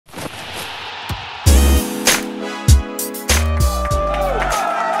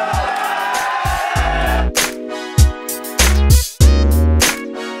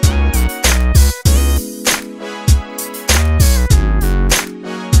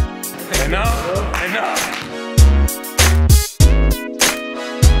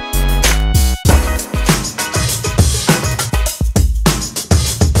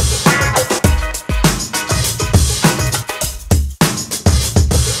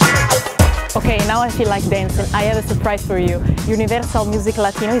Okay, now I feel like dancing. I have a surprise for you. Universal Music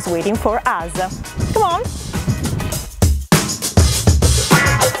Latino is waiting for us. Come on!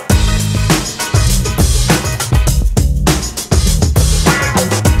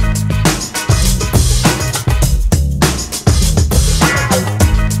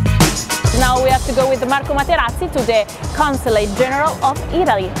 Now we have to go with Marco Materazzi to the Consulate General of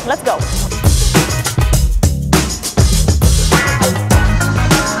Italy. Let's go!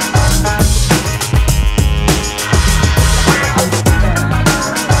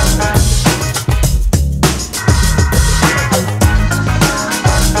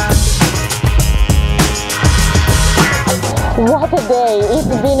 What a day! It's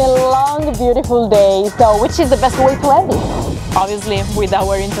been a long, beautiful day. So, which is the best way to end it? Obviously, with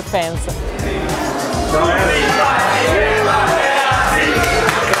our interfans.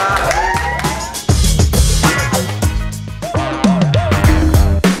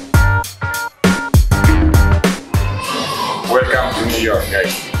 Welcome to New York,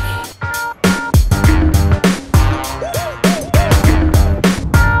 guys.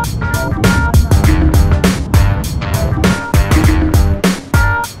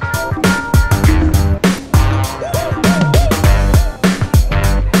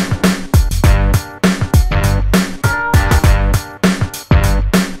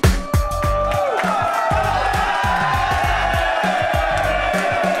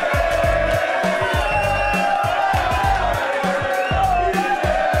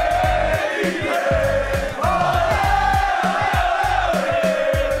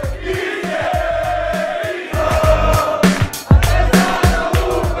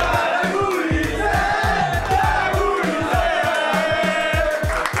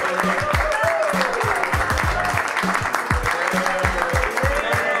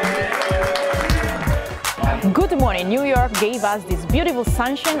 Good morning! New York gave us this beautiful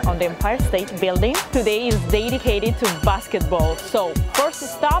sunshine on the Empire State Building. Today is dedicated to basketball. So, first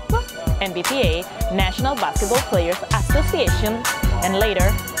stop, NBPA, National Basketball Players Association, and later,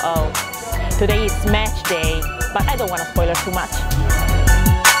 oh, today is match day, but I don't want to spoil too much.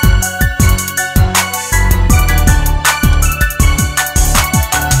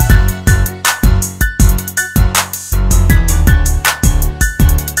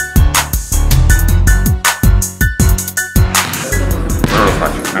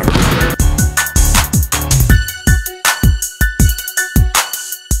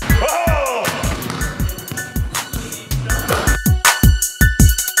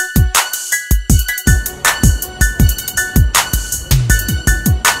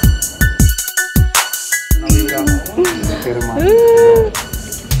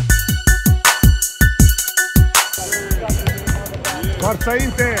 Forza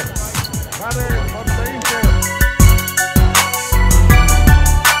Inter!